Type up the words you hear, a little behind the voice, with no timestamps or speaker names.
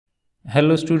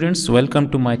Hello students, welcome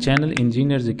to my channel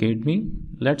Engineers Academy.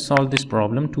 Let's solve this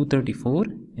problem 234.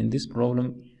 In this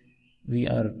problem we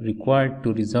are required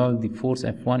to resolve the force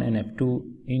F1 and F2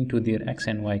 into their x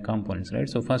and y components, right?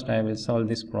 So first I will solve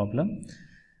this problem.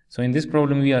 So in this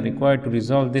problem we are required to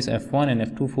resolve this F1 and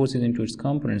F2 forces into its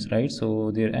components, right?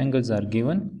 So their angles are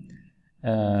given.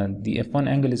 The F1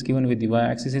 angle is given with the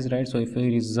y-axis, right? So if we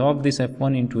resolve this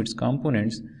F1 into its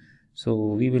components, so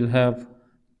we will have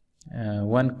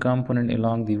one component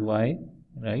along the y,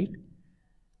 right,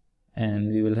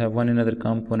 and we will have one another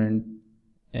component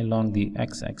along the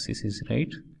x-axis,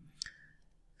 right?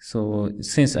 So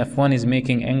since F1 is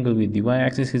making angle with the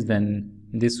y-axis, then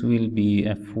this will be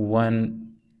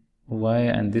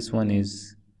F1y and this one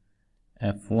is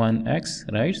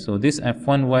F1x, right? So this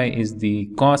F1y is the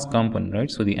cos component, right?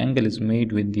 So the angle is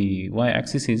made with the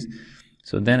y-axis,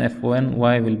 so then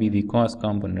F1y will be the cos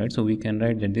component, right? So we can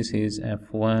write that this is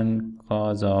F1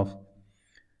 cos of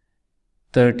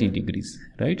 30 degrees,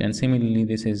 right? And similarly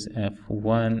this is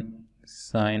F1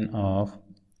 sine of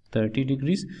 30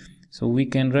 degrees. So we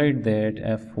can write that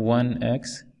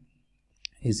F1x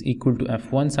is equal to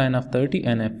F1 sine of 30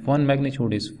 and F1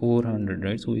 magnitude is 400,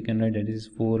 right? So we can write that this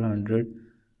is 400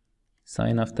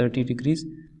 sine of 30 degrees,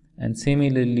 and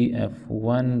similarly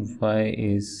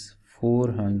F1y is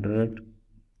 400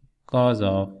 cos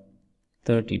of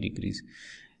 30 degrees,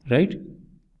 right?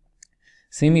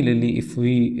 Similarly, if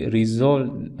we resolve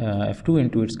F2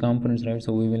 into its components, right,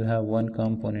 so we will have one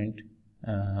component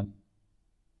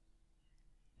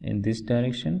in this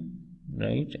direction,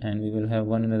 right, and we will have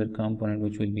one another component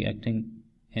which will be acting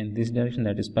in this direction,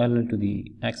 that is parallel to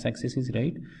the x-axis,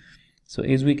 right? So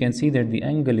as we can see that the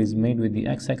angle is made with the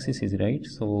x-axis, right?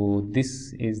 So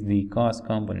this is the cos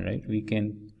component, right? We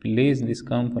can place this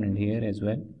component here as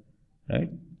well,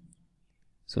 right?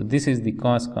 So this is the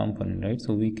cos component, right?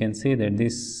 So we can say that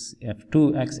this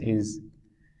F2x is,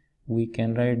 we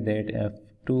can write that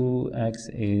F2x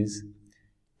is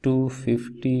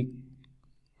 250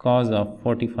 cos of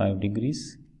 45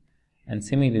 degrees, and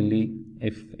similarly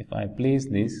if I place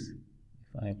this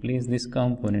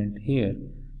component here,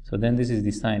 so then this is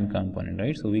the sine component,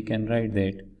 right? So we can write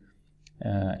that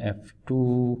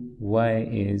F2y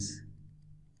is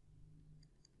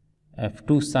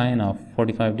F2 sine of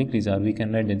 45 degrees, or we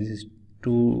can write that this is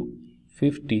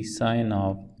 250 sine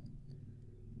of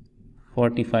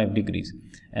 45 degrees.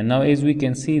 And now as we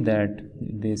can see that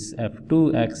this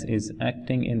F2x is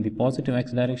acting in the positive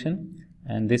x direction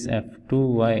and this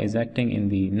F2y is acting in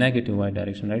the negative y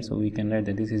direction, right? So we can write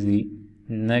that this is the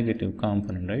negative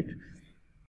component, right?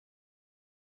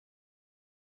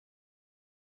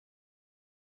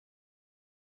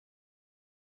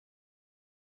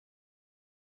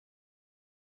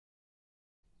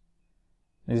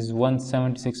 This is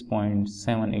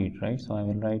 176.78, right? So I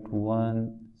will write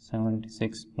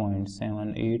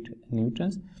 176.78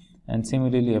 newtons, and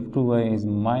similarly F2y is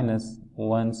minus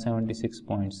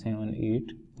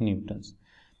 176.78 newtons,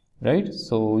 right?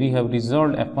 So we have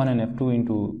resolved F1 and F2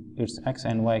 into its x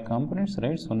and y components,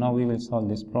 right? So now we will solve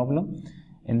this problem.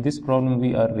 In this problem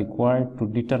we are required to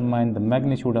determine the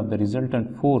magnitude of the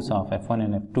resultant force of F1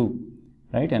 and F2,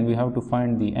 right? And we have to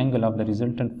find the angle of the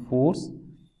resultant force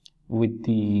with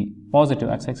the positive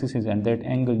x-axis, and that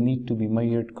angle need to be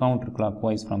measured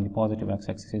counterclockwise from the positive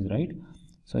x-axis, right?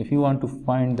 So if you want to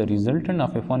find the resultant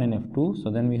of F1 and F2, so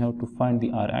then we have to find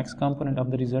the Rx component of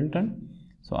the resultant.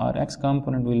 So Rx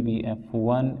component will be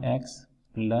F1x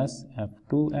plus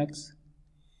F2x,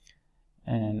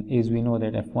 and as we know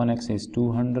that F1x is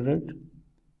 200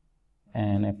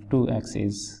 and F2x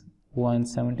is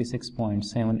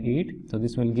 176.78, so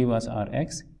this will give us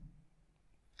Rx.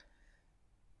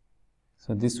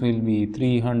 So this will be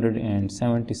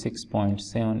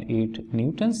 376.78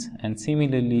 newtons, and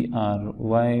similarly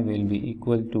Ry will be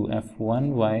equal to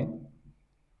F1y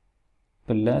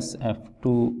plus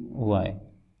F2y,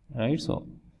 right? So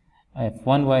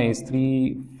F1y is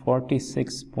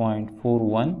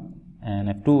 346.41 and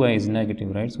F2y is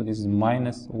negative, right? So this is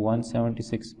minus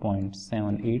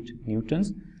 176.78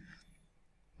 newtons.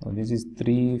 So this is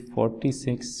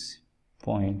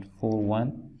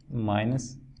 346.41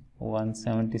 minus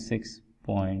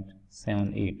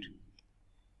 176.78.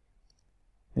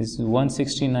 This is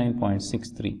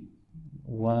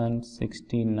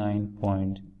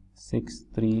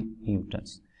 169.63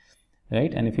 newtons,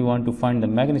 right? And if you want to find the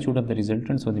magnitude of the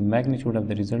resultant, so the magnitude of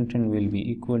the resultant will be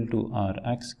equal to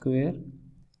Rx square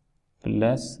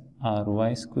plus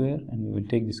Ry square, and we will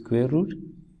take the square root.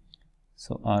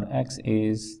 So Rx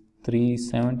is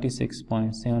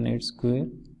 376.78 square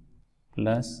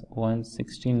plus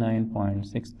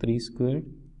 169.63 squared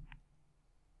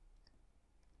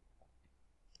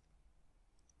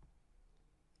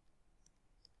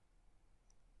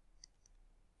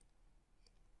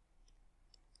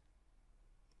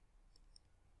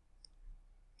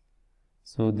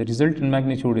So the resultant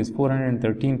magnitude is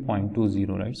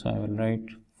 413.20, right? So I will write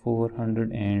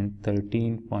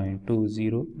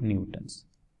 413.20 newtons,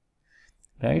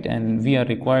 right? And we are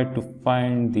required to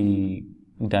find the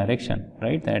direction,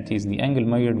 right? That is the angle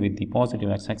measured with the positive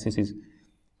x-axis,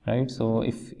 right? So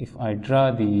if I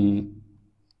draw the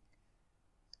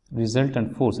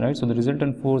resultant force, right? So the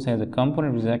resultant force has a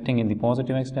component which is acting in the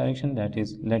positive x direction. That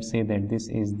is, let's say that this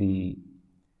is the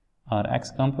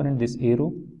Rx component, this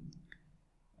arrow,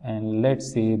 and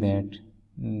let's say that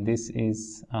this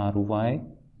is Ry,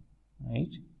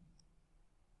 right?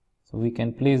 So we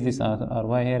can place this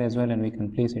Ry here as well, and we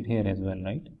can place it here as well,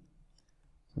 right?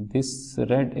 So this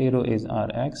red arrow is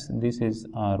Rx, this is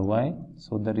Ry.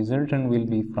 So the resultant will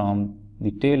be from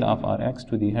the tail of Rx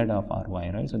to the head of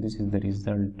Ry, right? So this is the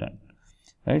resultant,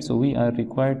 right? So we are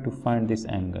required to find this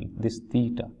angle, this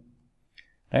theta,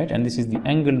 right? And this is the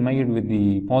angle measured with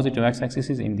the positive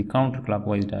x-axis in the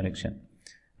counterclockwise direction,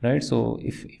 right? So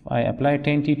if I apply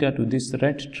tan theta to this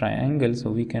red triangle,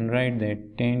 so we can write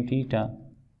that tan theta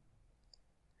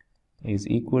is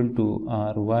equal to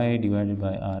Ry divided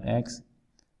by Rx.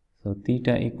 So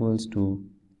theta equals to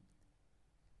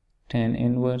tan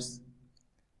inverse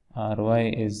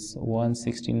Ry is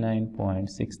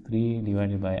 169.63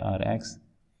 divided by Rx.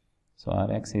 So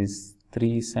Rx is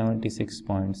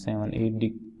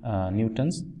 376.78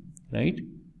 newtons, right?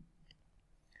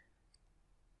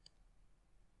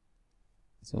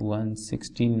 So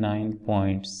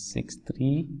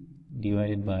 169.63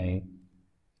 divided by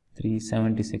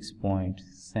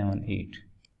 376.78.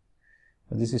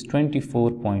 So this is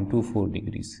 24.24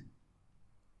 degrees.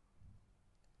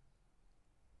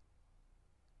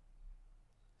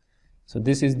 So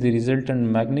this is the resultant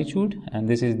magnitude, and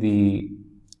this is the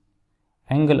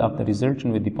angle of the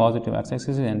resultant with the positive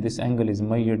x-axis, and this angle is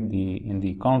measured in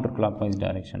the counterclockwise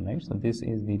direction, right? So this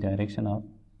is the direction of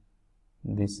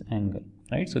this angle,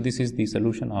 right? So this is the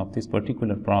solution of this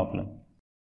particular problem.